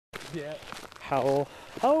Yeah. Howl.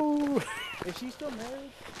 Oh. Is she still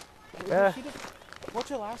married? Yeah. What's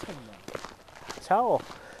your last name then? It's Howl.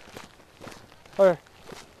 Or,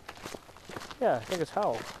 yeah, I think it's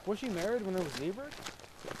Howl. Was she married when it was Lieber?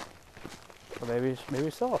 Or maybe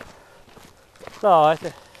so. No, I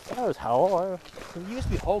think that was Howl. It used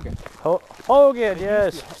to be Hogan. Hogan,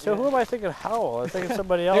 yes. So who am I thinking Howl? I'm thinking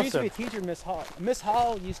somebody else. There used to be a teacher, Miss Hall. Miss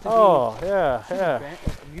Hall used to be. Oh, yeah, yeah.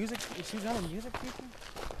 Music. She was on a music teacher.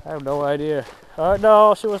 I have no idea.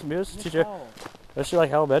 No, she wasn't a music Miss teacher. Hall. Was she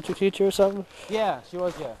like elementary teacher or something? Yeah, she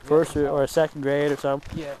was. Yeah. First or second grade or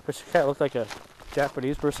something. Yeah. But she kind of looked like a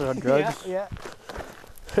Japanese person on drugs. Yeah.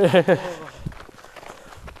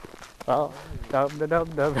 Oh, dum dum dum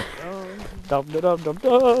dum dum dum dum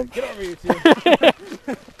dum. Get over here, too.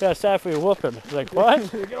 Yeah, it's time for your whooping. It's like,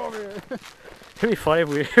 what? Get over here. It'd be funny if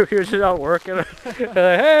we were just out working. Like,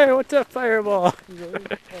 hey, what's up, Fireball?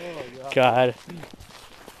 Oh, God.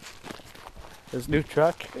 His new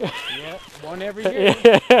truck. Yeah, one every year.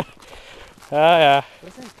 Ah, yeah.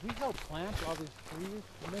 Listen, we helped plant all these trees.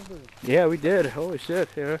 Remember? Yeah, we did. Holy shit,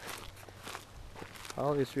 yeah.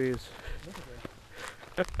 All these trees.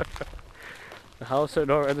 Look at that. The house and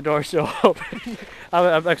the door's still open.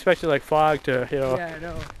 I'm expecting like fog to, you know, Yeah, I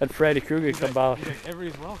know. and Freddy Krueger come out.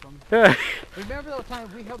 Everybody's welcome. Yeah. Remember that time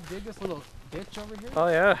we helped dig this little ditch over here? Oh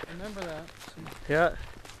yeah. Remember that? Yeah.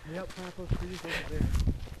 We helped plant those trees over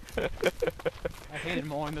there. I hated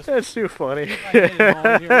mowing this. That's too funny. I hated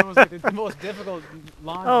mowing here. It was like the most difficult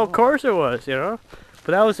lawn. Oh, of course it was, you know.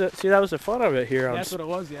 But that was that was the fun of it here on. That's what it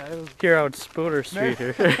was, yeah. It was. Here on Spooner Street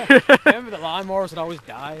here. Remember the lawnmowers would always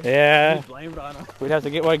die? Yeah. We blamed on them. We'd have to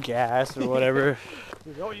get one gas or whatever.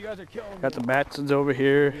 Oh, you guys are killing me. Got the Matsons over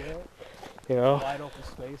here. Yeah. You know. Wide open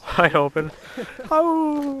space. Wide open.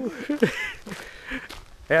 Oh.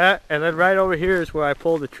 Yeah, and then right over here is where I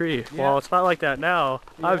pulled the tree. Yeah. Well, it's not like that now.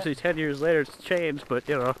 Yeah. Obviously, 10 years later, it's changed, but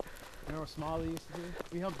you know. You know how small they used to be?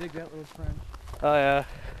 We helped dig that little trench. Oh, yeah.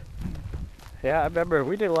 Yeah, I remember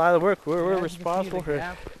we did a lot of the work. We're Yeah, responsible for it.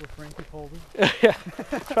 Gap where Frankie pulled Yeah,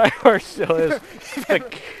 my horse still is.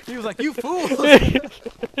 Like, he was like, "You fools!"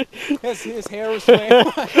 his hair was flaming.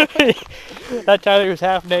 that time he was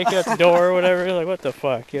half naked at the door or whatever. Like, what the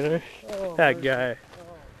fuck, you know? Oh, That guy.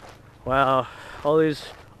 Wow, all these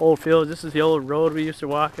old fields. This is the old road we used to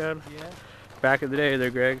walk on. Yeah. Back in the day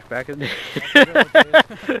there, Greg. Back in the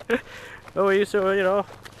day. Oh, we used to, you know,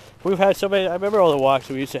 we've had so many. I remember all the walks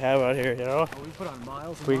we used to have out here, you know. Oh, we put on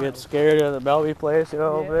miles and We miles. get scared of the Melby place, you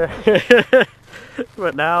know, over there.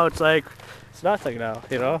 But now it's like, it's nothing now,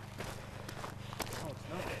 you know. Oh, it's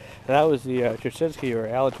not. That was the Truszynski, or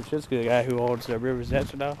Alan Truszynski, the guy who owns River's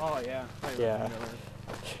Edge now. Oh, yeah. Yeah.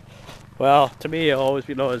 Well, to me, he'll always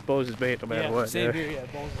be known as Bose's mate no matter what. Same Yeah. here, yeah.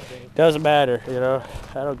 Bones the same. Doesn't matter, you know.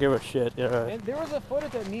 I don't give a shit, you know. And there was a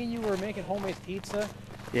footage that me and you were making homemade pizza.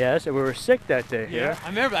 Yes, and we were sick that day, yeah. I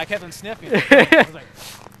remember. I kept on sniffing. I was like,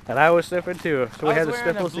 And I was sniffing too, so we had the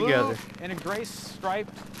sniffles blue together. and a gray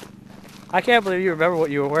striped. I can't believe you remember what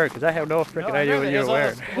you were wearing, because I have no freaking idea what you were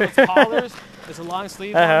wearing. It's collars. It's a long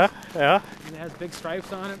sleeve. Yeah. And it has big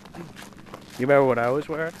stripes on it. You remember what I was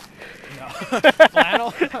wearing? No.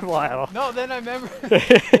 Flannel? Flannel. No, then I remember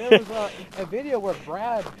there was a video where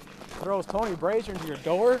Brad throws Tony Brazier into your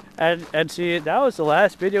door. And see, that was the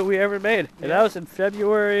last video we ever made. And that was in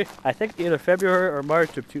February, I think either February or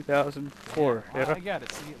March of 2004. Yeah, You know? I got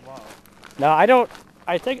it. See, wow. Now,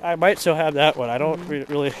 I think I might still have that one. I don't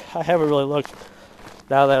really, I haven't really looked.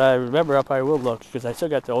 Now that I remember up, I will look, because I still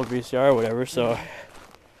got the old VCR or whatever, so.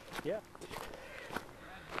 Yeah.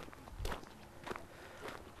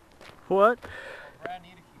 What? Brad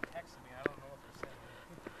need to keep texting me. I don't know what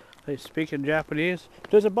they're They speak in Japanese.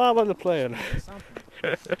 There's a bomb on the plane.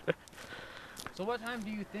 saying. So what time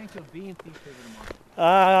do you think you'll be in Thief River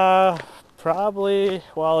tomorrow? Probably,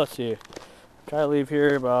 well, let's see. Try to leave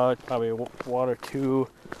here about probably 1 or 2.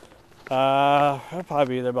 I'll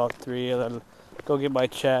probably be there about 3, and then go get my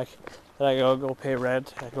check. Then I go pay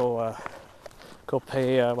rent. I go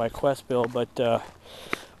pay my Quest bill. But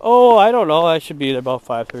oh, I don't know. I should be there about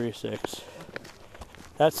 5:36.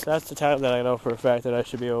 That's the time that I know for a fact that I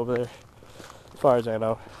should be over there, as far as I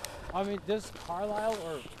know. I mean, does Carlisle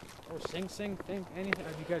or Sing Sing think anything?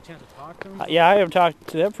 Have you got a chance to talk to them? Yeah, I haven't talked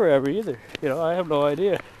to them forever either. You know, I have no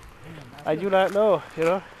idea. I do not know. You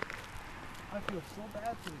know. I feel so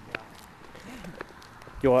bad for the guy.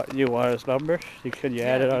 You want his number? Could you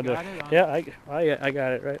add it on the? Yeah, I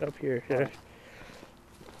got it right up here. Yeah.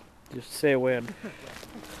 Just say when.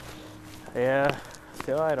 Yeah.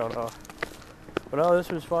 Still, I don't know. But no, this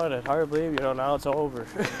was fun. It's hard to believe, you know. Now it's over.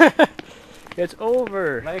 It's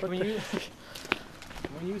over. Like when you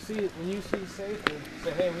when you see Safer,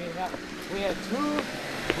 say, hey, we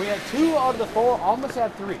had two out of the 4, almost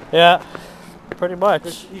had 3. Yeah, pretty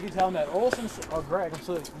much. You can tell him that Olsen or Greg. I'm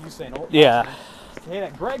still you saying Olsen. Yeah. Hey,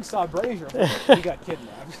 that Greg saw Brazier. He got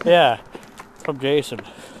kidnapped. Yeah, from Jason.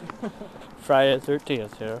 Friday the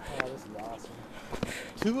 13th, you know. Oh, this is awesome.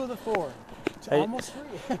 2 of the 4. Almost 3.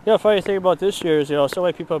 You know, funny thing about this year is, you know, so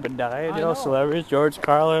many people have been dying, you know, celebrities. George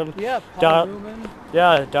Carlin. Yeah, Paul Newman.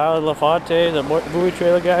 Yeah, Donald LaFonte, the movie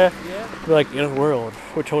trailer guy. Yeah. We're like, in a world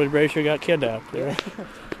where Tony Brazier got kidnapped. Yeah.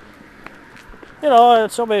 You know,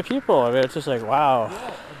 and so many people. I mean, it's just like, wow.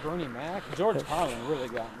 Yeah, Bernie Mac. George Carlin really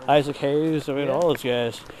got me. Isaac Hayes, I mean, all those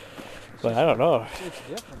guys. But I don't know. It's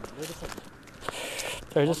different.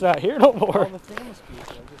 They're just not here no more. All the famous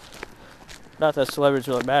people. Not that celebrities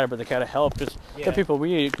really matter, but they kind of help. Just the people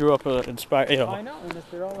we grew up inspired, you know. I know, and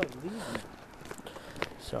if they're all like leaving.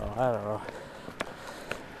 So, I don't know.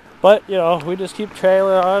 But, you know, we just keep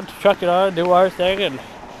trailing on, trucking on, do our thing, and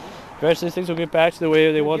eventually things will get back to the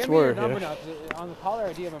way they once were. Give me your number now, 'cause on the caller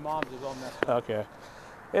ID of my mom's is all messed up. Okay.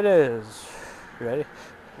 It is. You ready?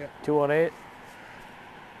 Yeah.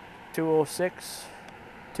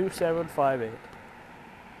 218-206-2758.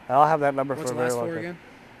 I'll have that number for a very long time. Again?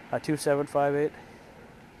 2758.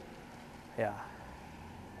 Yeah.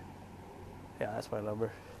 Yeah, that's my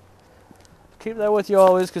number. Keep that with you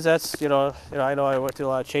always, because that's, you know, I know I went through a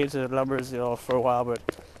lot of changes of numbers, you know, for a while, but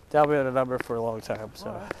that'll be the number for a long time.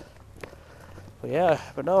 So, but yeah,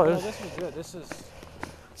 but no, this was good. This is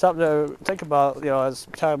something to think about, you know, as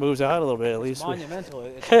time moves on a little bit. At least monumental.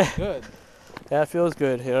 It's good. Yeah, it feels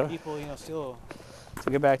good, you know. People, you know, still to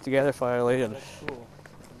get back together finally, and that's cool.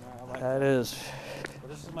 I like that is. Well,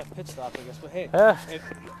 this is my pit stop, I guess. But hey, yeah.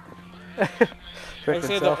 Like I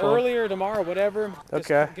say, the earlier tomorrow, whatever.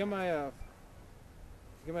 Okay. Give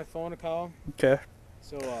my phone a call. Okay.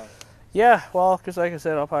 So. Yeah, well, because like I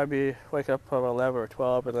said, I'll probably be waking up about 11 or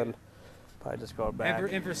 12, and then probably just go back.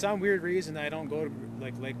 And for some weird reason, I don't go to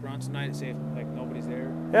like Lake Bronson tonight and say if, like nobody's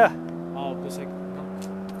there. Yeah. I'll just like.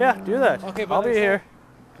 Yeah, do that. Okay, but I'll be here.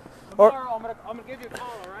 Tomorrow, I'm gonna give you a call,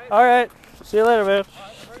 all right? All right. See you later, man.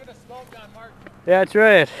 We're gonna smoke John Martin. Yeah, that's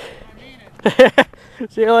right. I mean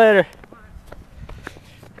it. See you later.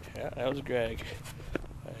 Yeah, that was Greg.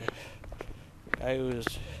 I was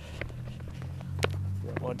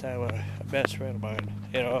one time a best friend of mine,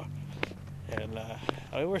 you know, and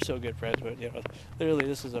I mean, we're still good friends, but you know, literally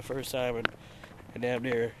this is the first time in damn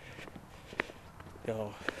near, you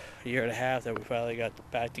know, a year and a half that we finally got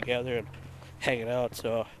back together and hanging out.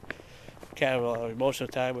 So kind of an emotional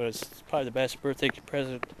time, but it's probably the best birthday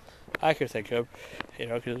present I could think of, you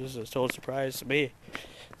know, because this is a total surprise to me.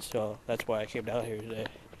 So that's why I came down here today.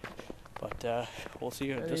 But we'll see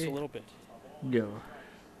you in just a little bit. Go.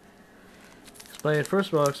 Explain.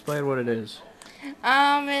 First of all, explain what it is.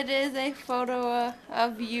 It is a photo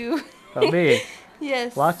of you. Of me?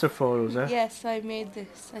 Yes. Lots of photos, huh? Yes, I made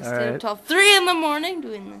this. I stayed up till 3 in the morning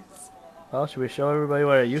doing this. Well, should we show everybody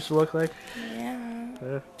what it used to look like?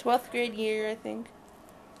 Yeah. 12th grade year, I think.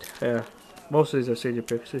 Yeah. Most of these are senior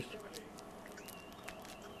pictures.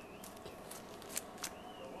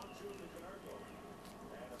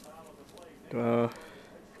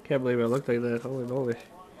 Can't believe I looked like that. Holy moly.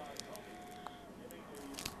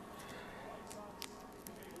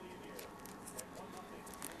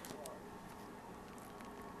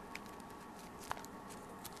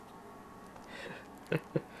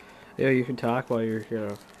 Yeah, you can talk while you're, you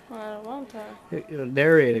know. Well, I don't want to. You know,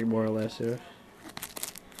 narrating more or less, you know.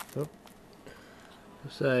 Oh.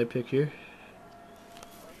 Side picture.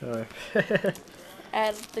 Alright.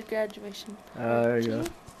 Add the graduation. There you go.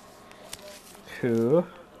 Cool.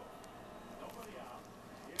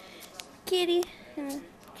 Kitty.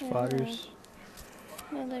 Spotters.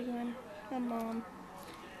 Another one. My mom.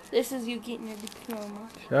 This is you getting your diploma.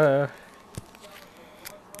 Yeah.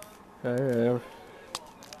 I am.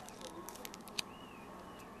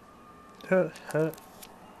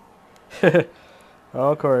 Oh,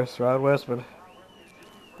 of course, Ron Westman.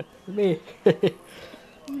 Me. No,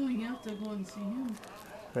 you have to go and see him.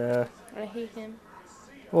 Yeah. I hate him.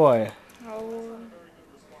 Why? Oh.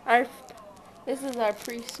 This is our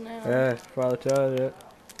priest now. Yeah, Father Todd, yeah.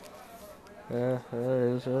 Yeah, there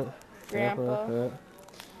is it. Grandpa. Yeah.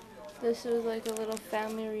 This was like a little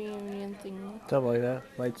family reunion thing. Something like that.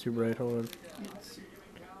 Light's too bright, hold on.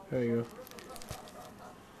 There you go.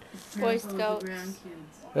 Boy Scouts.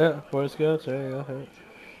 Yeah, Boy Scouts, there you go. Yeah.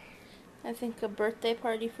 I think a birthday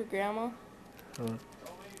party for Grandma. Oh.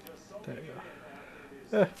 There you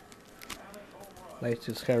go. Yeah. Light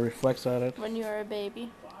just kind of reflects on it. When you were a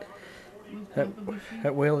baby.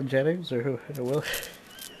 At Waylon Jennings or who? Will?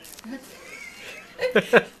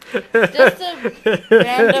 Just a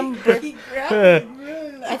random birthday. He grabbed me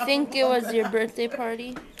really I think it was your birthday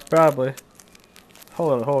party. Probably.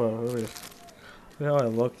 Hold on. Let me just see how I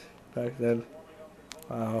looked back then.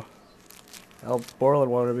 Wow. How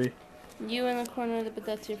Borland wanted to be. You in the corner, but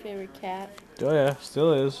that's your favorite cat. Oh yeah,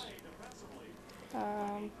 still is.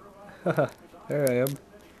 There I am.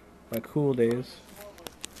 My cool days.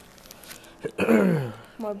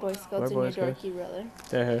 More Boy Scouts More and Boy your Scouts. dorky brother.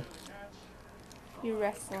 Yeah. You're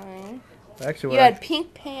wrestling. Actually, You had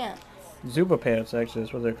pink pants. Zuba pants, actually,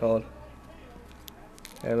 is what they're called.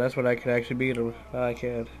 And that's when I can actually beat them. Now I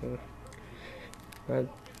can't. Right.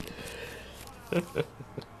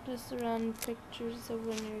 Just around pictures of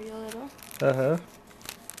when you were little. Uh-huh.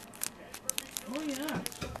 Oh yeah.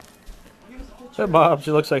 Here's a picture. That mom,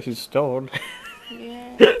 she looks like she's stoned.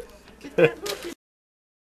 Yeah. Get that